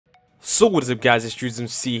So what is up guys, it's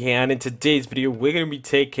TheAndrzw here, and in today's video we're going to be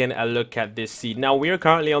taking a look at this seed. Now we are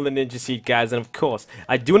currently on the Ninja seed guys, and of course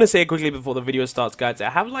I do want to say quickly before the video starts guys, I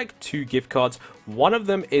have like 2 gift cards. One of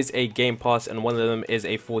them is a game pass and one of them is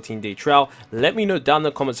a 14-day trial. Let me know down in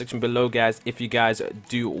the comment section below guys if you guys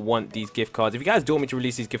do want these gift cards. If you guys do want me to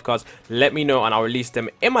release these gift cards, let me know and I'll release them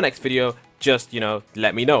in my next video. Just,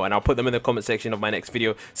 let me know and I'll put them in the comment section of my next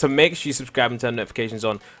video. So make sure you subscribe and turn notifications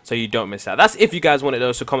on so you don't miss out. That's if you guys want it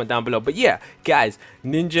though, so comment down below. But yeah, guys,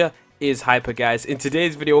 Ninja is hyper guys. In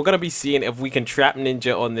today's video, we're going to be seeing if we can trap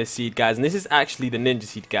Ninja on this seed guys. And this is actually the Ninja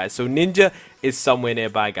seed guys. So Ninja is somewhere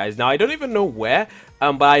nearby guys. Now I don't even know where,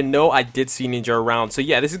 but I know I did see Ninja around. So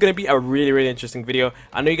yeah, this is going to be a really interesting video.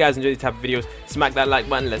 I know you guys enjoy these type of videos. Smack that like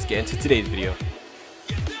button. Let's get into today's video.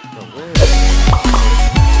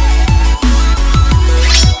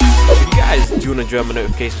 Do you want to join my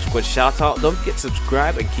notification squad shout out? Don't forget to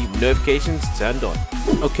subscribe and keep notifications turned on.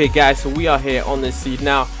 Okay guys, so we are here on this seed.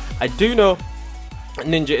 Now I do know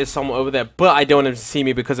Ninja is somewhere over there, but I don't want him to see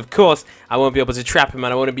me because of course I won't be able to trap him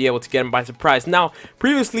and I won't be able to get him by surprise. Now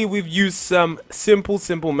previously we've used some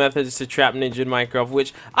simple methods to trap Ninja in Minecraft,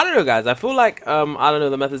 which I don't know guys, I feel like I don't know,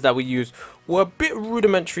 the methods that we used were a bit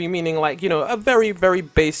rudimentary, meaning like, a very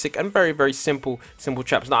basic and very simple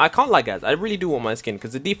traps. Now I can't lie guys, I really do want my skin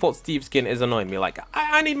because the default Steve skin is annoying me. Like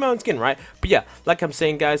I need my own skin, right? But yeah, like I'm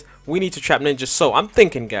saying guys, we need to trap Ninja. So I'm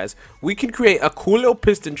thinking guys, we can create a cool little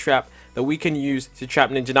piston trap that we can use to trap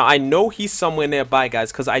Ninja. Now I know he's somewhere nearby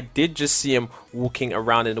guys because I did just see him walking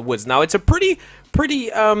around in the woods. Now it's a pretty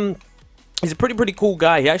he's a pretty cool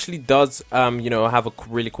guy. He actually does have a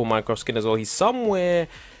really cool Minecraft skin as well. He's somewhere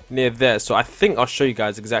near there, so I think I'll show you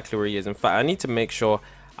guys exactly where he is. In fact, I need to make sure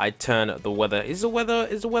I turn the weather. Is the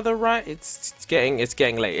weather right? It's getting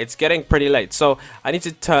late. It's getting pretty late, so I need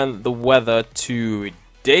to turn the weather to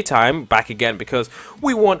daytime back again because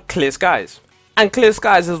we want clear skies. And clear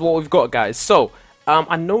skies is what we've got guys. So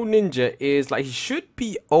I know Ninja is like, he should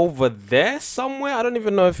be over there somewhere. I don't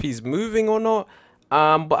even know if he's moving or not,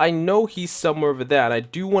 but I know he's somewhere over there, and I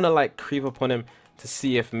do want to like creep up on him to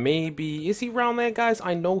see if maybe, is he around there guys?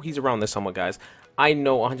 I know he's around there somewhere guys. I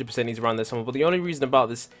know 100% he's around there somewhere, but the only reason about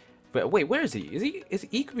this, wait, where is he?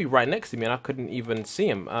 He could be right next to me and I couldn't even see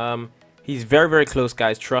him. He's very close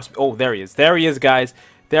guys, trust me. Oh, there he is guys.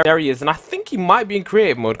 There he is, and I think he might be in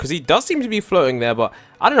creative mode because he does seem to be floating there, but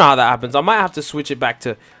I don't know how that happens. I might have to switch it back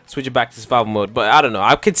to survival mode, but I don't know.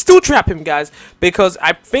 I can still trap him, guys, because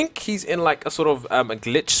I think he's in like a sort of a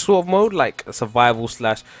glitch sort of mode, like a survival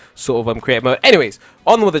slash sort of creative mode. Anyways,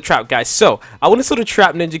 on with the trap, guys. So I want to sort of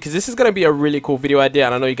trap Ninja because this is gonna be a really cool video idea,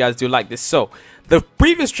 and I know you guys do like this. So the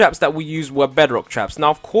previous traps that we used were bedrock traps.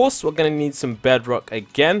 Now, of course, we're gonna need some bedrock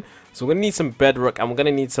again. So we're gonna need some bedrock and we're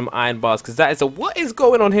gonna need some iron bars because that is a, what is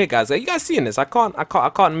going on here guys? Are you guys seeing this? I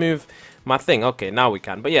can't move my thing. Okay, now we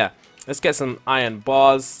can. But yeah, let's get some iron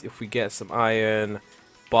bars. If we get some iron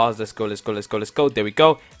bars, let's go. There we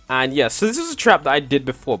go. And yeah, so this is a trap that I did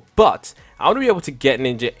before, but I want to be able to get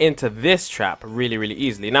Ninja into this trap really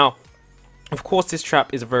easily. Now, of course, this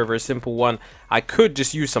trap is a very simple one. I could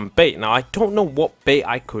just use some bait. Now, I don't know what bait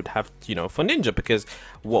I could have, for Ninja, because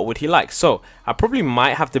what would he like? So, I probably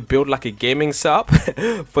might have to build like a gaming setup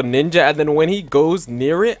for Ninja, and then when he goes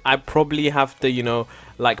near it, I probably have to,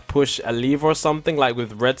 like push a lever or something, like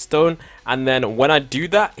with redstone, and then when I do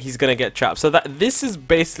that, he's gonna get trapped. So that this is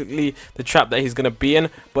basically the trap that he's gonna be in,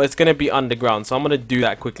 but it's gonna be underground. So I'm gonna do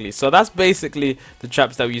that quickly. So that's basically the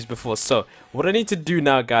traps that we used before. So what I need to do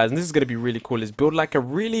now, guys, and this is gonna be really cool, is build like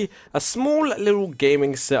a small little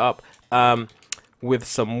gaming setup with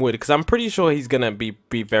some wood, because I'm pretty sure he's gonna be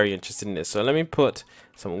very interested in this. So let me put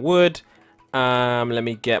some wood. Let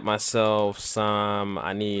me get myself some,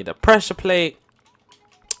 I need a pressure plate.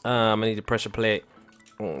 I need a pressure plate.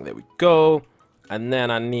 There we go. And then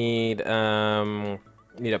I need a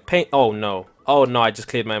paint. Oh no, I just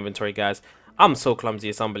cleared my inventory, guys. I'm so clumsy,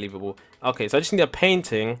 it's unbelievable. Okay, so I just need a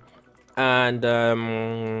painting, and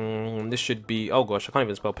this should be, oh gosh, I can't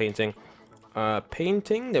even spell painting.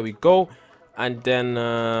 Painting, there we go. And then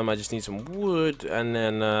I just need some wood, and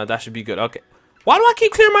then that should be good. Okay, why do I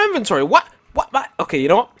keep clearing my inventory? What? Okay, you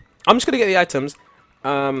know what, I'm just gonna get the items.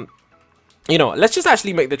 Let's just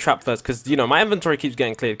actually make the trap first, because my inventory keeps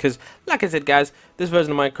getting cleared, because like I said guys, this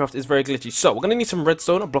version of Minecraft is very glitchy. So we're gonna need some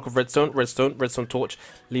redstone, a block of redstone torch,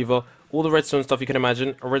 lever, all the redstone stuff you can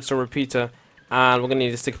imagine, a redstone repeater, and we're gonna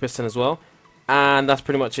need a stick piston as well. And that's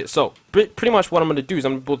pretty much it. So pretty much what I'm gonna do is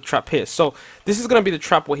I'm gonna build a trap here. So this is gonna be the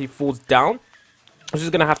trap where he falls down. This is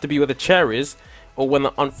gonna have to be where the chair is, or when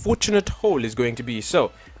the unfortunate hole is going to be.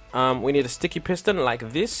 So we need a sticky piston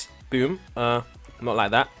like this, boom, not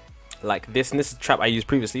like that. like this, and this is the trap I used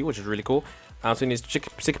previously, which is really cool. So we need to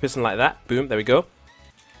stick a piston like that. Boom, there we go.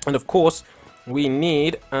 And of course, we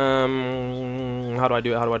need how do I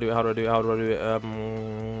do it?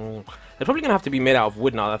 It's probably gonna have to be made out of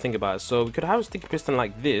wood now that I think about it. So we could have a sticky piston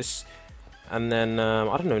like this, and then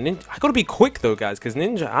I don't know, Ninja. I gotta be quick though, guys, because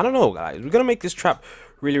Ninja. I don't know, guys. We're gonna make this trap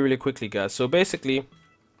really quickly, guys. So basically,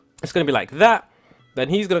 it's gonna be like that. Then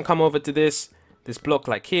he's gonna come over to this block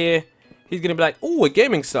like here. He's gonna be like, oh, a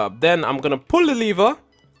gaming sub. Then I'm gonna pull the lever,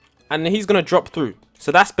 and he's gonna drop through.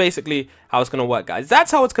 So that's basically how it's gonna work, guys.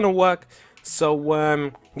 That's how it's gonna work. So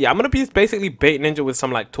yeah, I'm gonna be basically bait Ninja with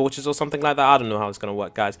some like torches or something like that. I don't know how it's gonna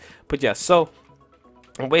work, guys, but yeah. So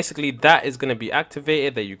basically that is gonna be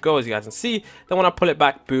activated. There you go, as you guys can see. Then when I pull it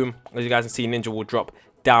back, boom, as you guys can see, Ninja will drop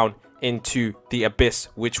down into the abyss,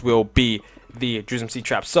 which will be the DreWsMC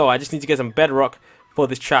trap. So I just need to get some bedrock for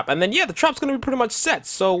this trap, and then yeah, the trap's gonna be pretty much set.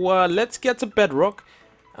 So let's get to bedrock.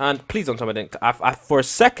 And please don't tell me I didn't. For a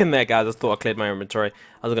second there, guys, I thought I cleared my inventory.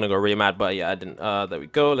 I was gonna go really mad, but yeah, I didn't. There we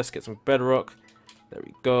go. Let's get some bedrock. There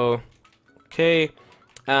we go. Okay,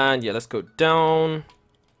 and yeah, let's go down.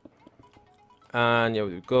 And yeah,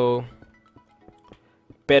 we go.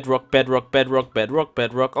 Bedrock.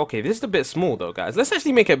 Okay, this is a bit small though, guys. Let's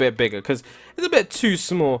actually make it a bit bigger because it's a bit too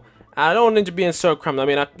small. I don't want Ninja being so cramped. I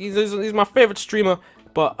mean, he's my favorite streamer,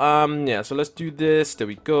 but yeah. So let's do this. There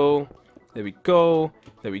we go. There we go.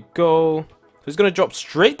 There we go. So it's gonna drop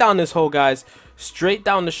straight down this hole, guys. Straight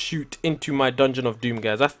down the chute into my Dungeon of Doom,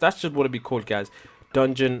 guys. That's just what it'd be called, guys.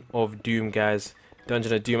 Dungeon of Doom, guys.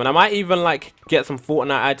 Dungeon of Doom. And I might even like get some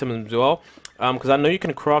Fortnite items as well. Because I know you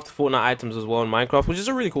can craft Fortnite items as well in Minecraft, which is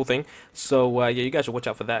a really cool thing. So yeah, you guys should watch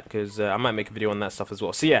out for that, because I might make a video on that stuff as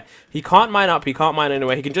well. So yeah, he can't mine up. He can't mine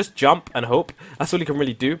anywhere. He can just jump and hope. That's all he can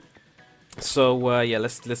really do. So yeah,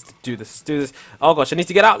 let's do this. Oh gosh, I need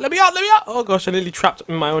to get out. Let me out. Oh gosh, I nearly trapped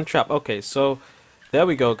in my own trap. Okay, so there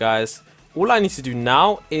we go, guys. All I need to do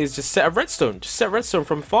now is just set a redstone. Just set redstone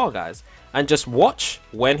from far, guys, and just watch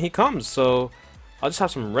when he comes. So I'll just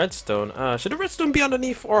have some redstone. Should the redstone be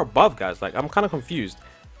underneath or above, guys? Like, I'm kind of confused.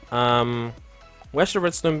 Where should the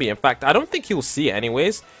redstone be? In fact, I don't think he'll see it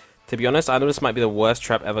anyways, to be honest. I know this might be the worst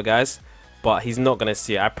trap ever, guys, but he's not gonna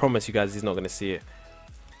see it. I promise you guys, he's not gonna see it.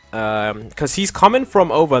 Because he's coming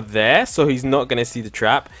from over there, so he's not gonna see the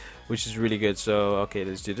trap, which is really good. So okay,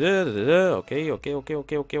 let's do okay,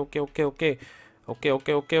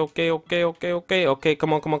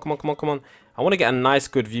 come on. I want to get a nice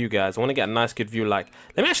good view, guys. I want to get a nice good view. Like,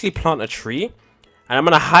 let me actually plant a tree, and I'm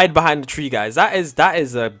gonna hide behind the tree, guys. That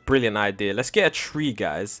is a brilliant idea. Let's get a tree,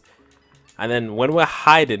 guys. And then when we're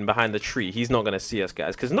hiding behind the tree, he's not going to see us,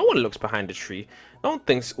 guys, because no one looks behind the tree. No one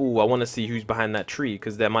thinks, oh, I want to see who's behind that tree,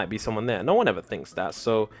 because there might be someone there. No one ever thinks that.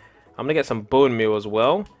 So I'm going to get some bone meal as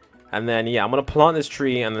well. And then, yeah, I'm going to plant this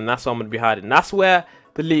tree, and then that's where I'm going to be hiding. That's where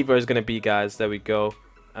the lever is going to be, guys. There we go.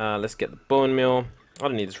 Let's get the bone meal. I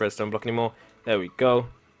don't need this redstone block anymore. There we go.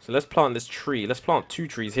 So let's plant this tree. Let's plant 2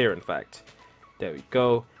 trees here, in fact. There we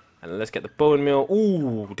go. And let's get the bone meal.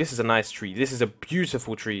 Ooh, this is a nice tree. This is a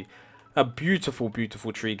beautiful tree. A beautiful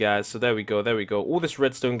tree, guys. So there we go. All this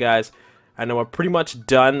redstone, guys. And then we're pretty much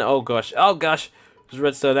done. Oh gosh, there's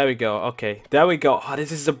redstone. There we go. Okay, there we go. Oh,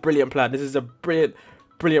 this is a brilliant plan. This is a brilliant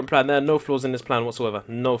plan. There are no flaws in this plan whatsoever.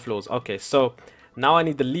 No flaws. Okay, so now I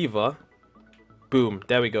need the lever. Boom,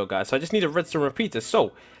 there we go, guys. So I just need a redstone repeater.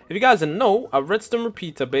 So if you guys didn't know, a redstone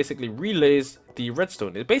repeater basically relays the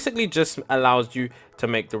redstone. It basically just allows you to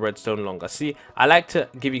make the redstone longer. See, I like to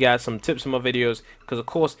give you guys some tips in my videos, because of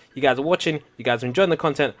course you guys are watching, you guys are enjoying the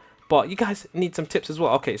content, but you guys need some tips as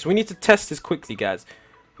well. Okay, so we need to test this quickly, guys.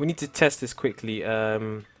 We need to test this quickly.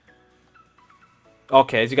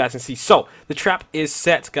 Okay, as you guys can see, so the trap is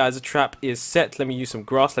set, guys. The trap is set. Let me use some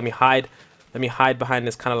grass. Let me hide behind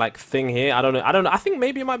this kind of like thing here. I don't know. I think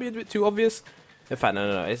maybe it might be a bit too obvious. In fact,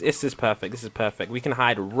 no. This is perfect. This is perfect. We can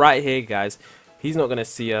hide right here, guys. He's not gonna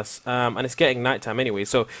see us, and it's getting nighttime anyway.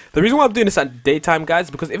 So the reason why I'm doing this at daytime, guys,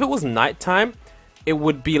 because if it was nighttime, it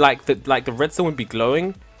would be like the redstone would be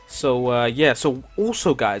glowing. So yeah. So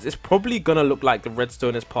also, guys, it's probably gonna look like the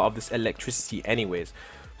redstone is part of this electricity, anyways.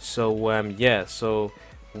 So yeah. So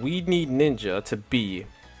we need Ninja to be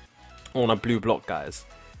on a blue block, guys.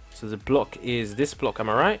 So the block is this block. Am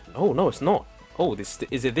I right? Oh no, it's not. Oh, is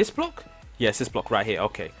it this block? Yes, this block right here.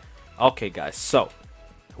 Okay. Okay, guys. So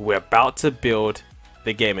we're about to build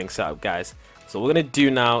the gaming setup, guys. So what we're gonna do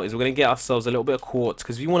now is we're gonna get ourselves a little bit of quartz,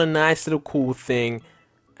 because we want a nice little cool thing.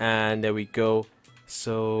 And there we go.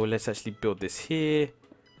 So let's actually build this here.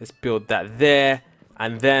 Let's build that there,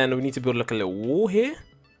 and then we need to build like a little wall here.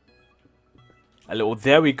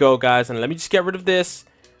 There we go, guys. And let me just get rid of this.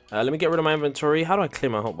 Let me get rid of my inventory. How do I clear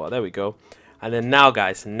my hotbar? There we go. And then now,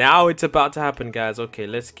 guys, now it's about to happen, guys. Okay,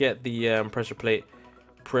 let's get the pressure plate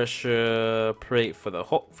for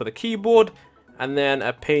the keyboard, and then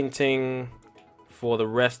a painting for the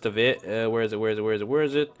rest of it. Where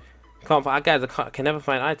is it? Can't find, guys. I can never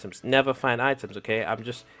find items. Never find items. Okay, I'm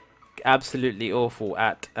just absolutely awful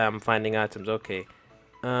at finding items. Okay,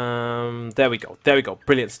 there we go. There we go.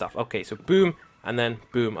 Brilliant stuff. Okay, so boom, and then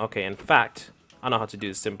boom. Okay, in fact, I know how to do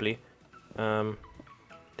this simply.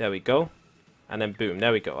 There we go, and then boom.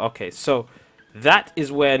 There we go. Okay, so that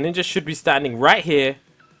is where Ninja should be standing, right here.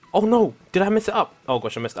 Oh no, did I mess it up? Oh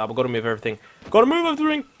gosh, I messed it up. I gotta move everything. Gotta move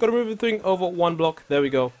everything over one block. There we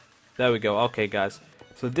go. There we go. Okay, guys.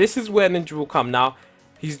 So this is where Ninja will come. Now,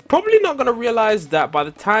 he's probably not gonna realize that by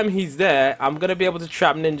the time he's there, I'm gonna be able to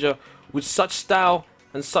trap Ninja with such style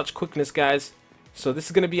and such quickness, guys. So this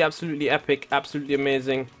is gonna be absolutely epic, absolutely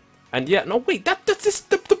amazing. And yeah, no wait, that's just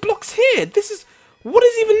the block's here. This is, what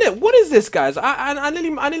is even it? What is this, guys? I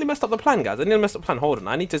nearly messed up the plan, guys. I nearly messed up the plan. Hold on,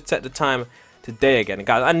 I need to set the time today again,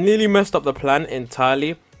 guys. I nearly messed up the plan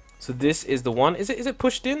entirely. So this is the one. Is it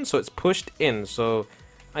pushed in? So it's pushed in. So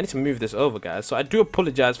I need to move this over, guys. So I do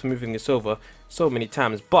apologize for moving this over so many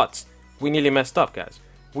times, but we nearly messed up, guys.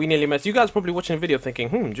 We nearly messed. You guys probably watching the video thinking,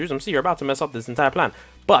 DreWz, you're about to mess up this entire plan.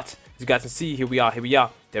 But as you guys can see, here we are.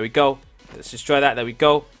 There we go. Let's destroy that. There we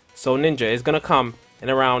go. So Ninja is gonna come in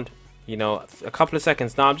around, you know, a couple of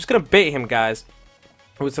seconds. Now I'm just gonna bait him, guys,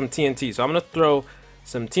 with some TNT. So I'm gonna throw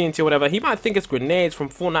some TNT or whatever. He might think it's grenades from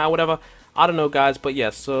Fortnite or whatever. I don't know, guys. But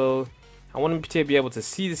yeah, so I want him to be able to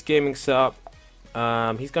see this gaming setup.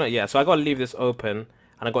 He's gonna, yeah, so I gotta leave this open,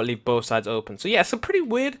 and I gotta leave both sides open. So yeah, it's a pretty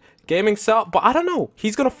weird gaming setup, but I don't know,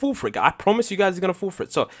 he's gonna fall for it, guys. I promise you guys he's gonna fall for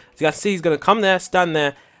it. So as you guys see, he's gonna come there, stand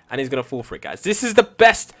there, and he's gonna fall for it, guys. This is the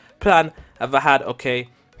best plan I've ever had. Okay,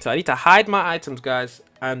 so I need to hide my items, guys,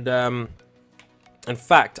 and in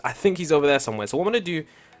fact, I think he's over there somewhere. So what I'm gonna do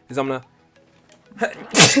is I'm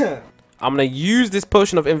gonna use this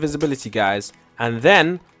potion of invisibility, guys, and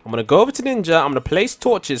then I'm gonna go over to Ninja. I'm gonna place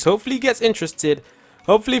torches. Hopefully he gets interested.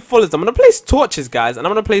 Hopefully he follows them. I'm gonna place torches, guys, and I'm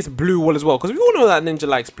gonna place blue wool as well, because we all know that Ninja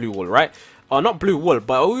likes blue wool, right? Or not blue wool,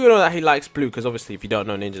 but we all know that he likes blue, because obviously if you don't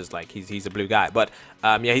know, Ninja's like he's a blue guy. But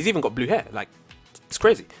yeah, he's even got blue hair. Like, it's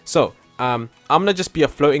crazy. So I'm gonna just be a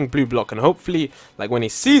floating blue block, and hopefully, like, when he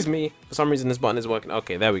sees me, for some reason this button is working.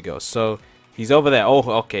 Okay, there we go. So he's over there. Oh,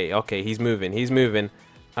 okay, he's moving.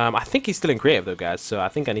 I think he's still in creative though, guys. So I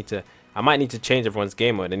think I might need to change everyone's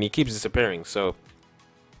game mode, and he keeps disappearing. So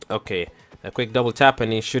okay, a quick double tap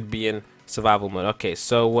and he should be in survival mode. Okay,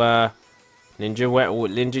 so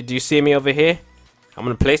Ninja, do you see me over here? I'm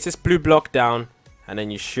gonna place this blue block down, and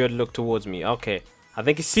then you should look towards me. Okay, I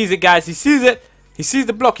think he sees it, guys. He sees it. He sees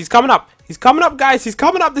the block. He's coming up. He's coming up, guys. He's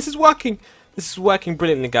coming up. This is working. This is working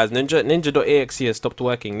brilliantly, guys. Ninja.ax has stopped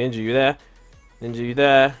working. Ninja, you there? Ninja, you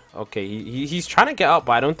there? Okay, he's trying to get up,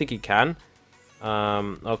 but I don't think he can.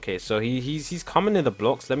 Okay, so he's coming in the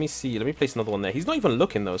blocks. Let me see. Let me place another one there. He's not even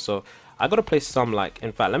looking though, so I gotta place some, like,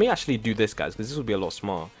 in fact, let me actually do this, guys, because this will be a lot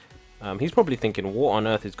smarter. He's probably thinking, what on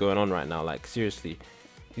earth is going on right now? Like, seriously,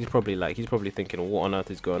 he's probably thinking, what on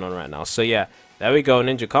earth is going on right now? So yeah, there we go,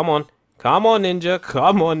 Ninja. Come on,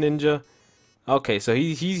 Ninja. Okay, so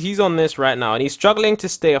he's on this right now, and he's struggling to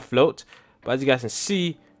stay afloat. But as you guys can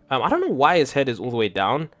see, I don't know why his head is all the way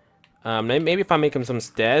down. Maybe if I make him some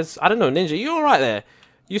stairs. I don't know, Ninja, you all right there?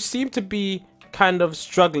 You seem to be kind of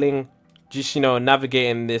struggling, just, you know,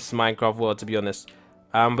 navigating this Minecraft world, to be honest.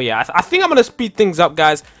 But yeah, I think I'm gonna speed things up,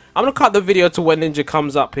 guys. I'm gonna cut the video to when Ninja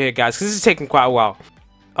comes up here, guys, because this is taking quite a while.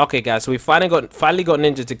 Okay, guys, so we finally got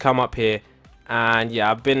Ninja to come up here, and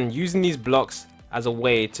yeah, I've been using these blocks as a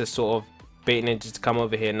way to sort of bait Ninja to come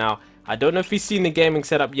over here. Now, I don't know if he's seen the gaming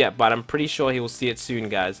setup yet, but I'm pretty sure he will see it soon,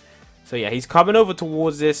 guys. So yeah, he's coming over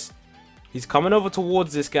towards this. He's coming over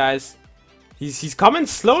towards this, guys. He's coming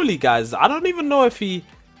slowly, guys. I don't even know if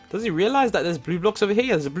does he realize that there's blue blocks over here?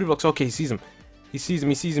 Yeah, there's a blue blocks. Okay, he sees him. He sees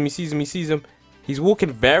him. He's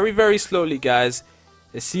walking very, very slowly, guys.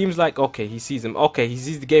 It seems like, okay, he sees him. Okay, he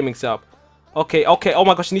sees the gaming setup. Okay. Oh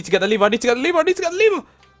my gosh, I need to get the lever. I need to get the lever.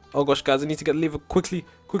 Oh gosh, guys, I need to get the lever quickly.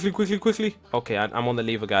 Okay, I'm on the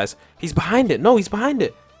lever, guys. He's behind it. No, he's behind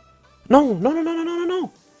it.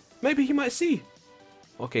 No. Maybe he might see.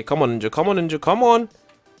 Okay, come on, Ninja. Come on,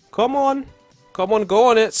 go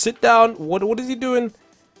on it. Sit down. What is he doing?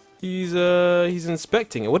 He's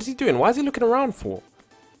inspecting it. What is he doing? Why is he looking around for?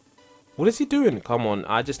 What is he doing? Come on,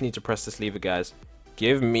 I just need to press this lever, guys.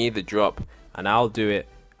 Give me the drop, and I'll do it.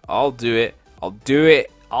 I'll trap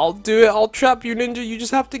you, Ninja. You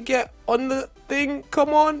just have to get on the thing.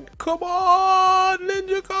 Come on,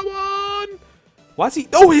 Ninja, come on. Why is he?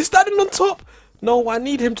 Oh, he's standing on top. No, I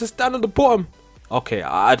need him to stand on the bottom. Okay,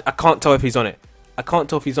 I can't tell if he's on it. I can't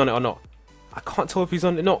tell if he's on it or not. I can't tell if he's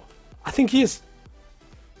on it or not. I think he is.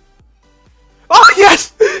 Oh,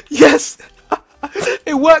 yes! Yes!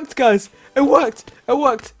 It worked, guys. It worked. It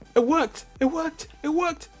worked. It worked. It worked. It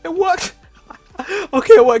worked. It worked.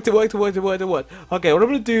 Okay, it worked. It worked. It worked. It worked. It worked. Okay, what I'm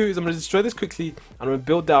going to do is I'm going to destroy this quickly. And I'm going to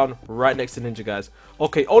build down right next to Ninja, guys.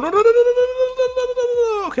 Okay. Oh, no, no, no, no, no, no, no, no,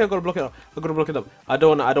 no. Okay, I got to block it up. I got to block it up. I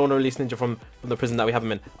don't want to release Ninja from the prison that we have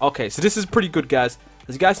him in. Okay, so this is pretty good, guys.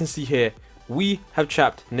 As you guys can see here, we have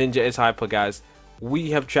trapped Ninja is hyper, guys.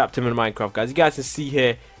 We have trapped him in Minecraft, guys. You guys can see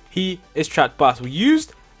here, he is trapped by us. We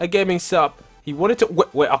used a gaming setup. He wanted to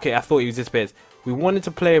wait. Okay, I thought he was disappeared. We wanted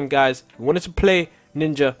to play him, guys. We wanted to play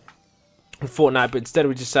Ninja in Fortnite, but instead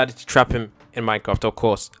we decided to trap him in Minecraft. Of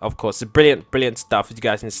course, it's brilliant stuff, as you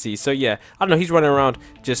guys can see. So yeah, I don't know, he's running around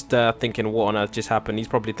just thinking what on earth just happened. He's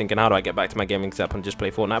probably thinking, how do I get back to my gaming setup and just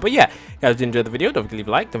play Fortnite? But yeah, guys, if you enjoyed the video, don't forget to leave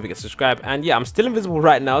a like, don't forget to subscribe, and yeah, I'm still invisible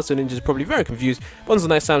right now, so Ninja's probably very confused. But until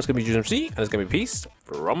next time, it's gonna be MCPE, and it's gonna be peace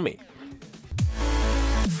from me.